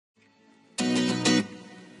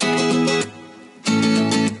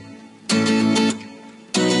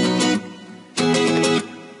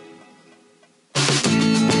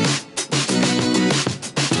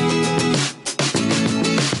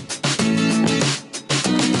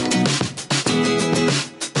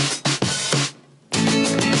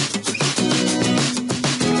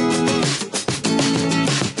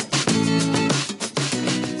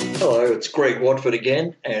Greg Watford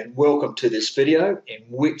again, and welcome to this video in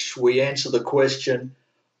which we answer the question,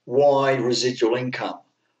 why residual income?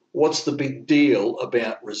 What's the big deal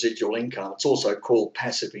about residual income? It's also called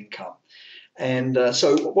passive income. And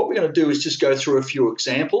so what we're going to do is just go through a few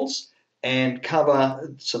examples and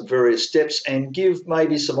cover some various steps and give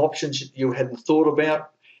maybe some options that you hadn't thought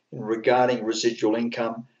about regarding residual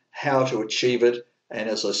income, how to achieve it, and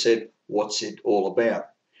as I said, what's it all about.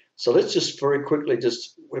 So let's just very quickly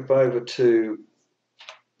just whip over to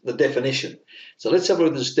the definition. So let's have a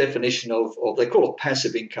look at this definition of they call it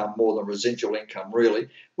passive income more than residual income really.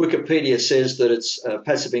 Wikipedia says that it's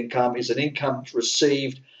passive income is an income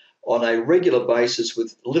received on a regular basis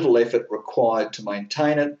with little effort required to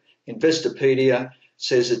maintain it. Investopedia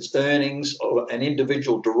says it's earnings an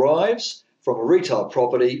individual derives from a retail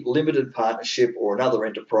property, limited partnership or another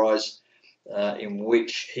enterprise in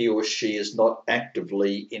which he or she is not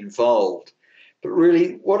actively involved. But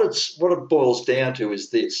really what it boils down to is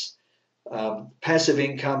this. Passive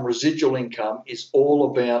income, residual income is all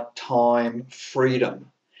about time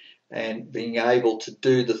freedom and being able to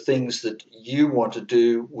do the things that you want to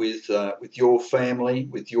do with your family,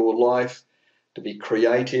 with your life, to be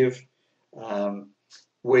creative,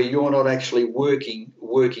 where you're not actually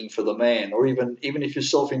working for the man, or even if you're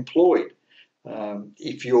self-employed.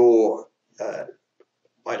 If you're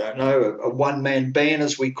I don't know, a one-man band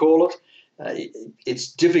as we call it,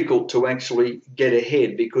 it's difficult to actually get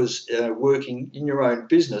ahead because working in your own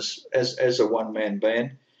business as a one-man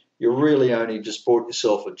band, you really only just bought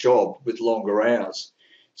yourself a job with longer hours.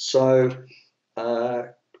 So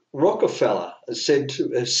Rockefeller is said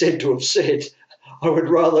to have said, I would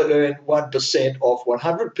rather earn 1% off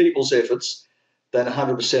 100 people's efforts than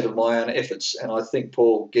 100% of my own efforts. And I think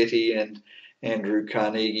Paul Getty and Andrew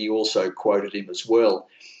Carnegie also quoted him as well.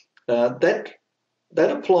 That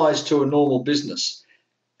applies to a normal business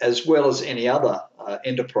as well as any other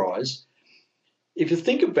enterprise. If you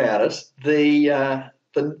think about it,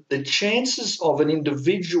 the chances of an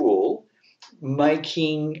individual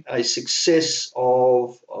making a success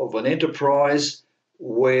of an enterprise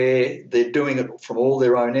where they're doing it from all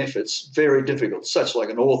their own efforts, very difficult. Such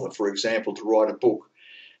like an author, for example, to write a book.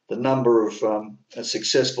 The number of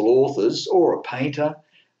successful authors, or a painter,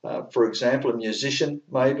 for example, a musician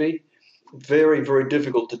maybe, very, very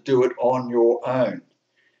difficult to do it on your own.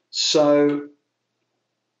 So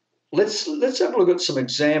let's have a look at some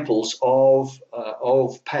examples of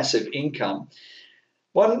passive income.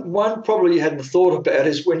 One probably you hadn't thought about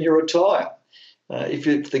is when you retire.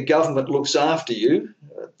 If the government looks after you,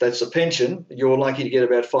 that's a pension, you're lucky to get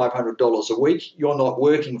about $500 a week. You're not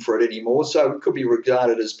working for it anymore, so it could be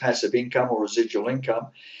regarded as passive income or residual income.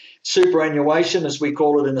 Superannuation, as we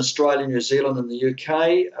call it in Australia, New Zealand and the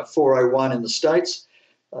UK, 401 in the States.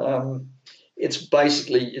 It's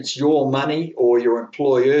basically, it's your money or your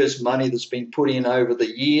employer's money that's been put in over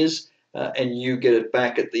the years, and you get it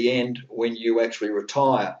back at the end when you actually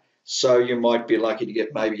retire. So you might be lucky to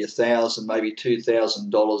get maybe $1,000, maybe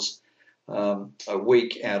 $2,000 a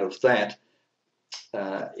week out of that,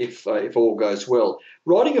 if all goes well.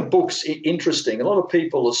 Writing a book's interesting. A lot of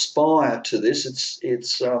people aspire to this.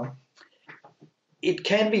 It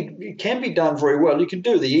can be done very well. You can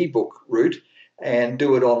do the ebook route and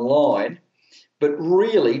do it online, but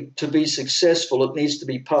really to be successful, it needs to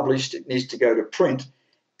be published. It needs to go to print.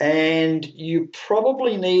 And you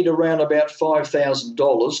probably need around about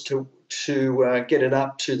 $5,000 to get it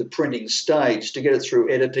up to the printing stage, to get it through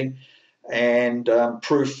editing and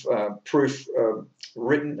it's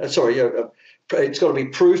got to be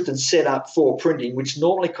proofed and set up for printing, which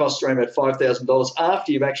normally costs around about $5,000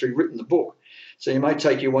 after you've actually written the book. So it may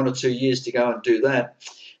take you 1 or 2 years to go and do that.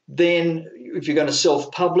 Then if you're going to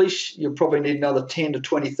self-publish, you'll probably need another $10,000 to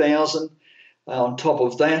 $20,000 on top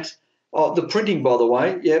of that. Oh, the printing, by the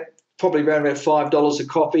way, yeah, probably around about $5 a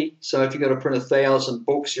copy. So if you're going to print 1,000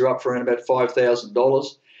 books, you're up for around about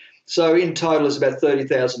 $5,000. So in total, it's about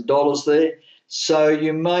 $30,000 there. So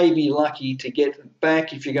you may be lucky to get it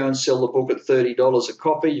back if you go and sell the book at $30 a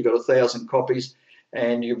copy. You've got 1,000 copies,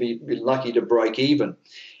 and you'll be lucky to break even.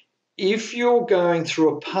 If you're going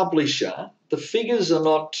through a publisher, the figures are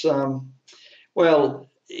not well.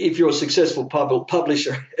 If you're a successful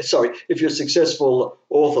if you're a successful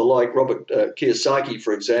author like Robert Kiyosaki,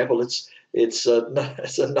 for example, it's a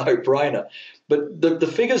no-brainer. But the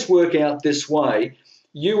figures work out this way.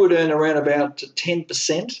 You would earn around about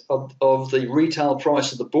 10% of the retail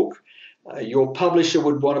price of the book. Your publisher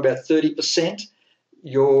would want about 30%.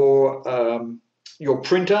 Your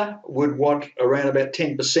printer would want around about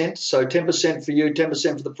 10%. So 10% for you,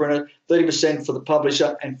 10% for the printer, 30% for the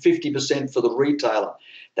publisher, and 50% for the retailer.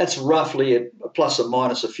 That's roughly a plus or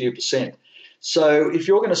minus a few percent. So if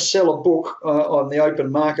you're going to sell a book on the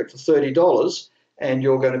open market for $30 and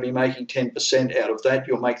you're going to be making 10% out of that,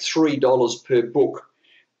 you'll make $3 per book.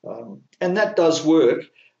 And that does work.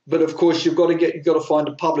 But of course, you've got to find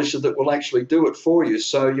a publisher that will actually do it for you.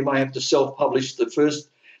 So you may have to self-publish the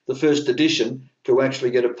first edition to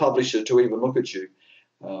actually get a publisher to even look at you.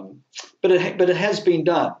 But it has been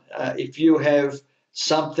done. If you have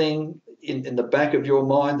something in the back of your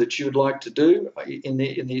mind that you'd like to do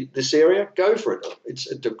in this area, go for it.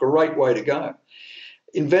 It's a great way to go.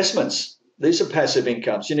 Investments. These are passive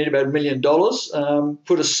incomes. You need about $1 million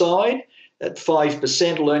put aside. At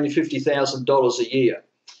 5% will earn you $50,000 a year.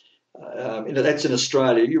 That's in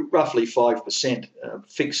Australia. You're roughly 5%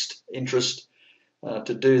 fixed interest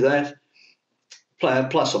to do that,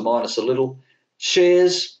 plus or minus a little.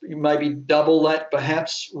 Shares, you maybe double that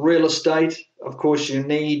perhaps. Real estate, of course, you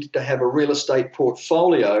need to have a real estate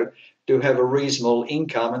portfolio to have a reasonable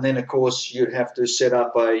income. And then, of course, you'd have to set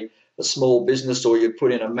up a small business, or you'd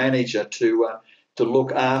put in a manager to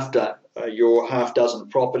look after your half dozen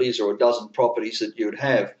properties or a dozen properties that you'd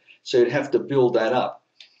have. So you'd have to build that up.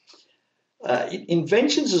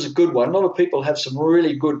 Inventions is a good one. A lot of people have some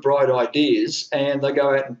really good, bright ideas, and they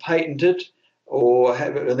go out and patent it, or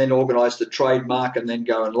have it and then organise the trademark and then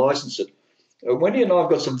go and license it. Wendy and I have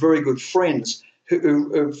got some very good friends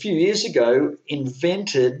who a few years ago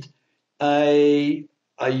invented a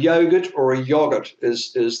yogurt, or a yogurt,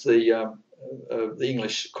 as the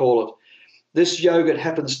English call it. This yogurt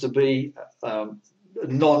happens to be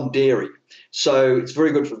non-dairy, so it's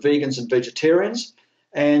very good for vegans and vegetarians,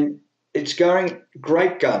 and it's going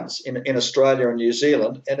great guns in Australia and New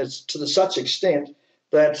Zealand, and it's to such extent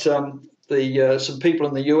that some people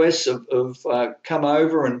in the US have come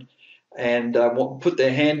over and put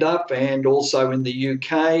their hand up, and also in the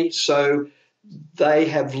UK. So they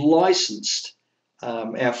have licensed,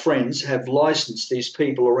 our friends have licensed these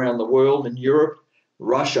people around the world, in Europe,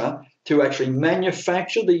 Russia, to actually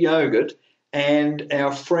manufacture the yogurt, and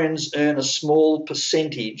our friends earn a small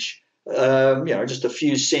percentage, just a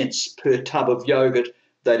few cents per tub of yogurt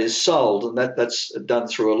that is sold, and that's done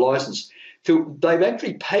through a license. They've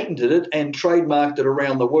actually patented it and trademarked it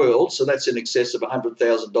around the world, so that's in excess of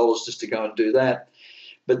 $100,000 just to go and do that.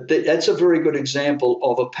 But that's a very good example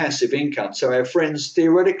of a passive income. So our friends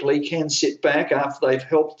theoretically can sit back after they've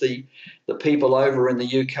helped the people over in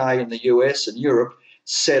the UK and the US and Europe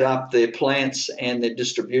set up their plants and their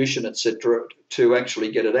distribution, etc., to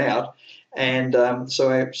actually get it out. And so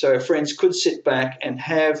our friends could sit back and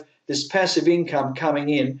have this passive income coming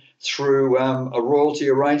in through a royalty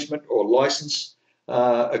arrangement or license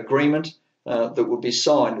agreement that would be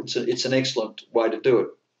signed. It's an excellent way to do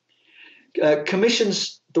it.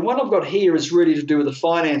 Commissions, the one I've got here is really to do with the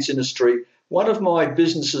finance industry. One of my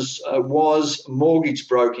businesses was mortgage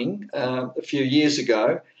broking a few years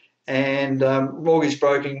ago, and mortgage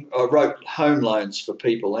broking, I wrote home loans for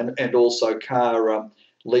people, and also car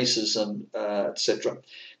leases and etc.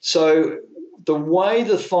 So the way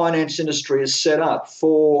the finance industry is set up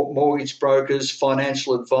for mortgage brokers,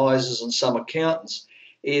 financial advisors, and some accountants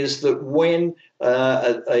is that when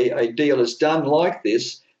a deal is done like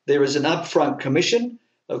this, there is an upfront commission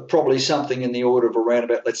of probably something in the order of around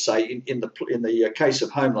about, let's say, in the case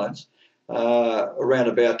of home loans, around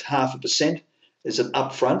about 0.5% is an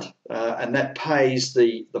upfront, and that pays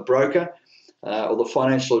the broker or the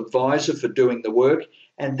financial advisor for doing the work.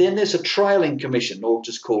 And then there's a trailing commission, or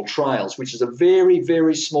just called trails, which is a very,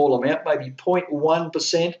 very small amount, maybe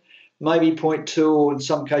 0.1%, maybe 0.2, or in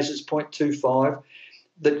some cases 0.25,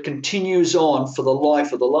 that continues on for the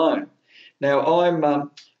life of the loan.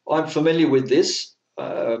 Now, I'm familiar with this.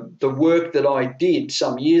 The work that I did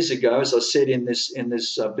some years ago, as I said, in this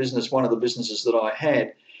business, one of the businesses that I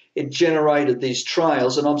had, it generated these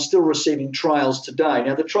trails, and I'm still receiving trails today.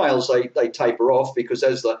 Now, the trails, they taper off because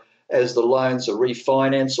as the loans are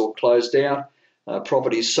refinanced or closed out,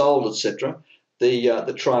 properties sold, etc.,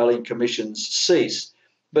 the trailing commissions cease.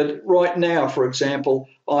 But right now, for example,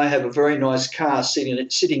 I have a very nice car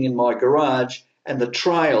sitting in my garage, and the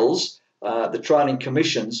trails, the trailing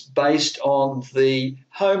commissions, based on the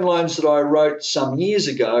home loans that I wrote some years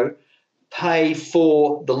ago, pay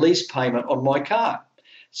for the lease payment on my car.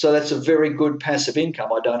 So that's a very good passive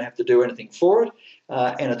income. I don't have to do anything for it,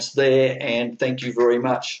 and it's there, and thank you very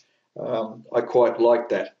much. I quite like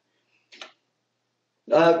that.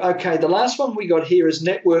 Okay, the last one we got here is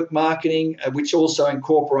network marketing, which also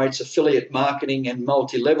incorporates affiliate marketing and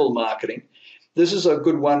multi-level marketing. This is a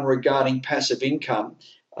good one regarding passive income.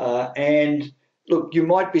 And look, you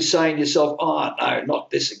might be saying to yourself, "Oh no,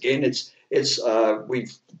 not this again."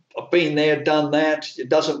 We've I've been there, done that. It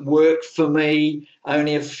doesn't work for me.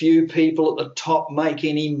 Only a few people at the top make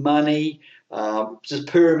any money. It's a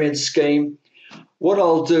pyramid scheme. What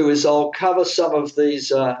I'll do is I'll cover some of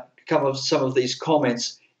these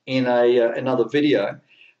comments in another video.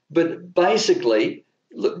 But basically,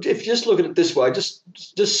 look, if you just look at it this way,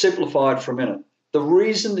 just simplify it for a minute. The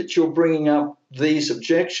reason that you're bringing up these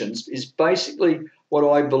objections is basically what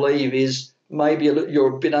I believe is maybe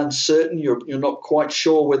you're a bit uncertain, you're not quite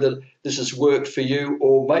sure whether this has worked for you,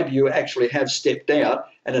 or maybe you actually have stepped out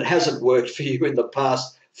and it hasn't worked for you in the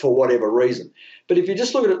past for whatever reason. But if you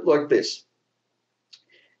just look at it like this,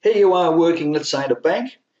 here you are working, let's say, at a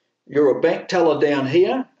bank. You're a bank teller down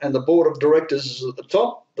here, and the board of directors is at the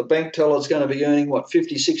top. The bank teller is going to be earning, what,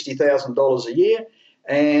 $50,000, $60,000 a year,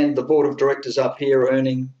 and the board of directors up here are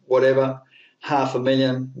earning whatever,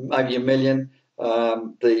 $500,000, maybe $1 million.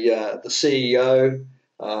 The CEO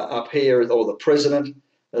up here, or the president,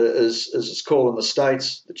 as it's called in the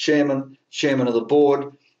States, the chairman of the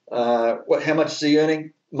board. How much is he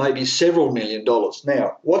earning? Maybe several $1 million.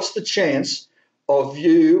 Now, what's the chance of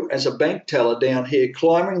you as a bank teller down here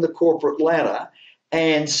climbing the corporate ladder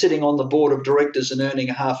and sitting on the board of directors and earning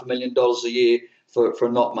 $500,000 a year for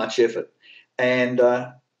not much effort? And,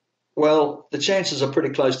 well, the chances are pretty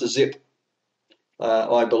close to zip,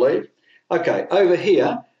 I believe. Okay, over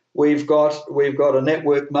here, we've got a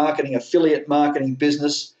network marketing, affiliate marketing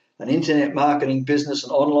business, an internet marketing business,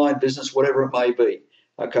 an online business, whatever it may be.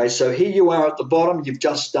 Okay, so here you are at the bottom, you've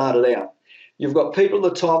just started out. You've got people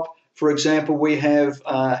at the top. For example, we have,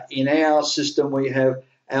 in our system, we have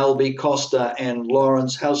Albie Costa and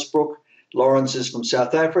Lawrence Housebrook. Lawrence is from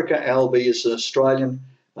South Africa. Albie is an Australian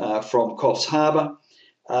from Coffs Harbour.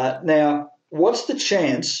 Now, what's the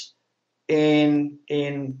chance in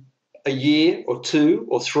a year or 2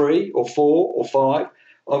 or 3 or 4 or 5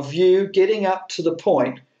 of you getting up to the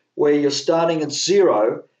point where you're starting at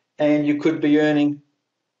zero and you could be earning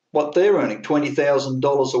what they're earning,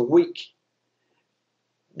 $20,000 a week?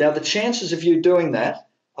 Now, the chances of you doing that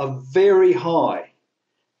are very high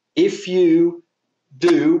if you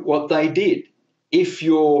do what they did. If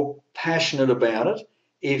you're passionate about it,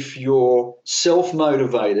 if you're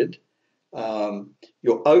self-motivated,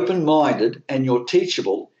 you're open-minded and you're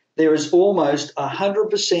teachable, there is almost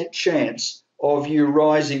 100% chance of you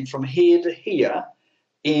rising from here to here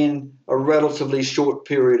in a relatively short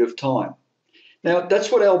period of time. Now,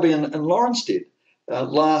 that's what Albie and Lawrence did.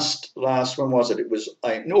 Last when was it? It was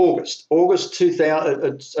in August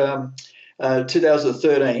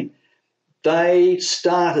 2013. They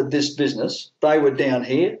started this business. They were down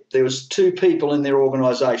here. There was 2 people in their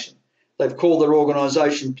organisation. They've called their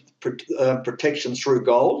organisation Protection Through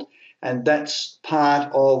Gold, and that's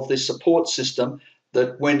part of the support system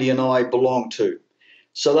that Wendy and I belong to.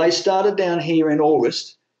 So they started down here in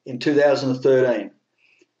August in 2013.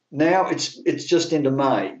 Now it's just into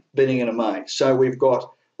May, beginning of May. So we've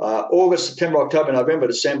got August, September, October, November,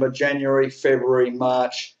 December, January, February,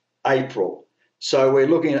 March, April. So we're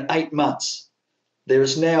looking at 8 months. There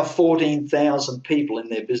is now 14,000 people in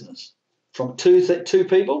their business, from two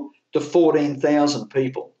people to 14,000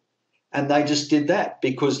 people. And they just did that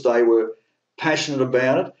because they were passionate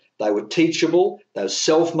about it. They were teachable. They were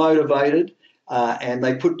self-motivated, and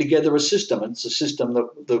they put together a system. And it's a system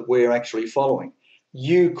that we're actually following.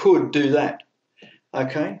 You could do that,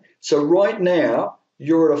 okay? So right now,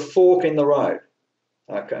 you're at a fork in the road,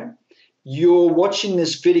 okay? You're watching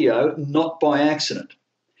this video not by accident,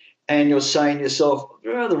 and you're saying to yourself,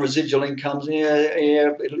 oh, the residual income's,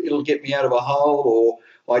 it'll get me out of a hole,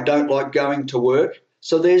 or I don't like going to work.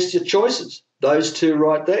 So there's your choices, those 2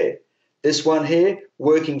 right there. This one here,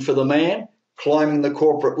 working for the man, climbing the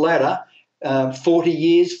corporate ladder, 40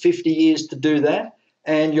 years, 50 years to do that,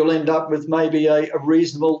 and you'll end up with maybe a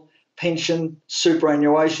reasonable pension,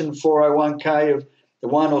 superannuation, 401k of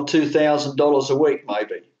 $1,000 or $2,000 a week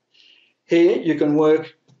maybe. Here you can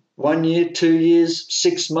work 1 year, 2 years,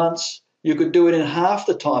 6 months. You could do it in half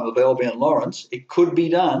the time of Albie and Lawrence. It could be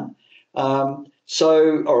done.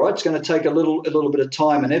 So, all right, it's going to take a little bit of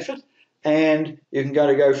time and effort, and you can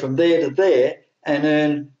go from there to there and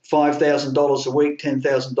earn $5,000 a week,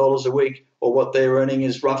 $10,000 a week, or what they're earning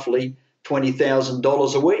is roughly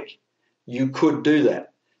 $20,000 a week. You could do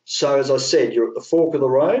that. So as I said, you're at the fork of the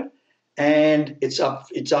road, and it's up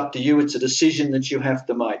to you. It's a decision that you have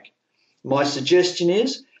to make. My suggestion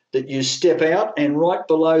is that you step out, and right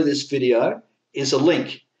below this video is a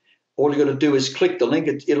link. All you've got to do is click the link.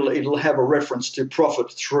 It'll have a reference to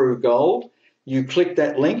Profit Through Gold. You click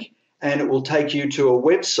that link, and it will take you to a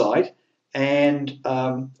website, and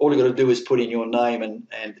all you've got to do is put in your name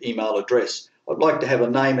and email address. I'd like to have a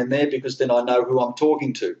name in there because then I know who I'm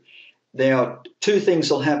talking to. Now, two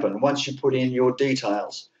things will happen once you put in your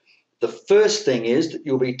details. The first thing is that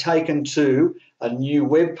you'll be taken to a new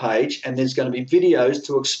web page, and there's going to be videos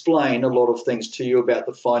to explain a lot of things to you about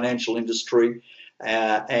the financial industry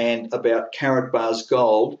and about Carrot Bars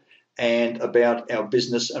Gold and about our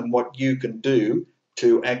business and what you can do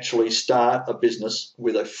to actually start a business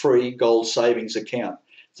with a free gold savings account.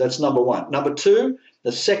 So that's number one. Number two,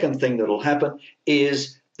 the second thing that will happen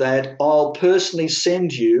is that I'll personally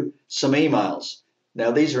send you some emails. Now,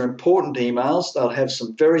 these are important emails. They'll have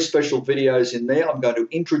some very special videos in there. I'm going to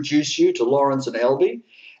introduce you to Lawrence and Albie.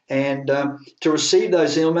 And to receive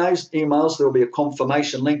those emails, there'll be a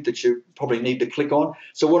confirmation link that you probably need to click on.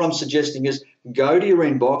 So what I'm suggesting is go to your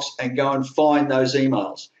inbox and go and find those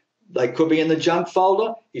emails. They could be in the junk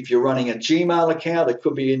folder. If you're running a Gmail account, it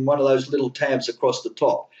could be in one of those little tabs across the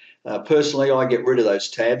top. Personally, I get rid of those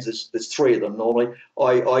tabs. There's three of them normally.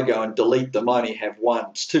 I go and delete them. I only have one.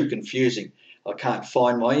 It's too confusing. I can't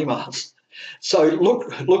find my emails. So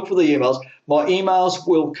look for the emails. My emails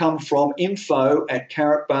will come from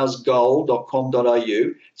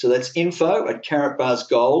info@carrotbarsgold.com.au. So that's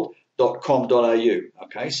info@carrotbarsgold.com.au.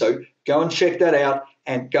 Okay, so go and check that out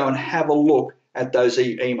and go and have a look at those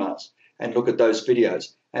emails and look at those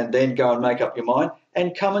videos, and then go and make up your mind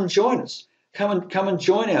and come and join us. Come and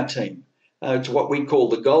join our team. It's what we call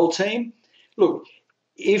the Gold Team. Look,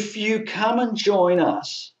 if you come and join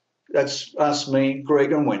us, that's us, me,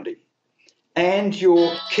 Greg and Wendy, and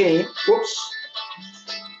you're keen, whoops,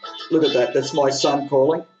 look at that, that's my son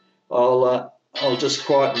calling. I'll just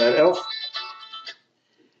quieten that elf.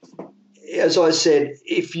 As I said,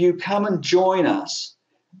 if you come and join us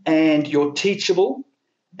and you're teachable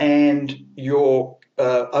and you're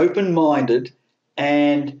open-minded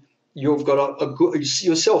and you've got a good,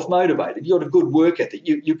 you're self-motivated, you've got a good work ethic,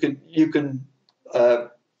 you can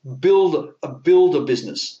build a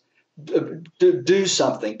business, do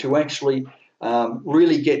something to actually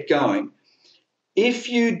really get going. If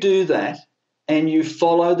you do that and you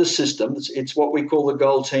follow the system, it's what we call the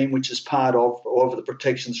Gold Team, which is part of the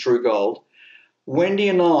Protection Through Gold. Wendy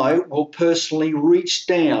and I will personally reach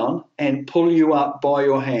down and pull you up by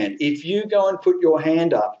your hand. If you go and put your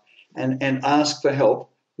hand up and ask for help,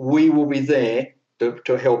 we will be there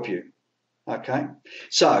to help you. Okay?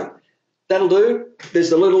 So that'll do.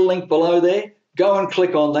 There's a little link below there. Go and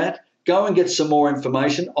click on that. Go and get some more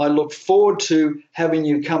information. I look forward to having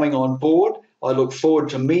you coming on board. I look forward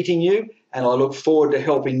to meeting you, and I look forward to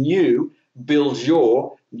helping you build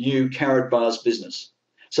your new Carrot Bars business.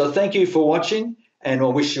 So thank you for watching, and I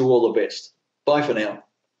wish you all the best. Bye for now.